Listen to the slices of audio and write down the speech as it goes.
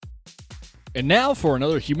And now for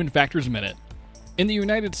another Human Factors Minute. In the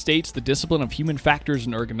United States, the discipline of human factors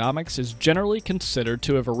and ergonomics is generally considered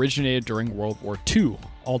to have originated during World War II,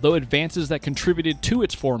 although advances that contributed to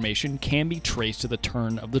its formation can be traced to the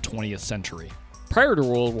turn of the 20th century. Prior to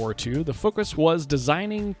World War II, the focus was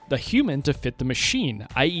designing the human to fit the machine,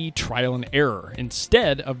 i.e. trial and error,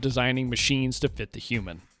 instead of designing machines to fit the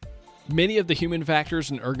human. Many of the human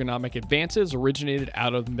factors and ergonomic advances originated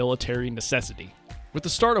out of military necessity. With the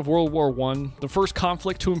start of World War I, the first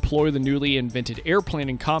conflict to employ the newly invented airplane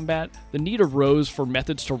in combat, the need arose for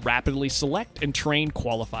methods to rapidly select and train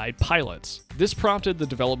qualified pilots. This prompted the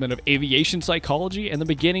development of aviation psychology and the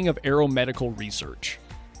beginning of aeromedical research.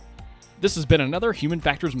 This has been another Human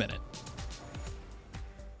Factors Minute.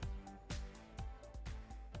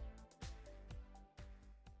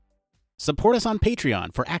 Support us on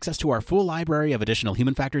Patreon for access to our full library of additional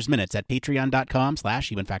Human Factors Minutes at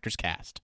patreon.com/HumanFactorsCast.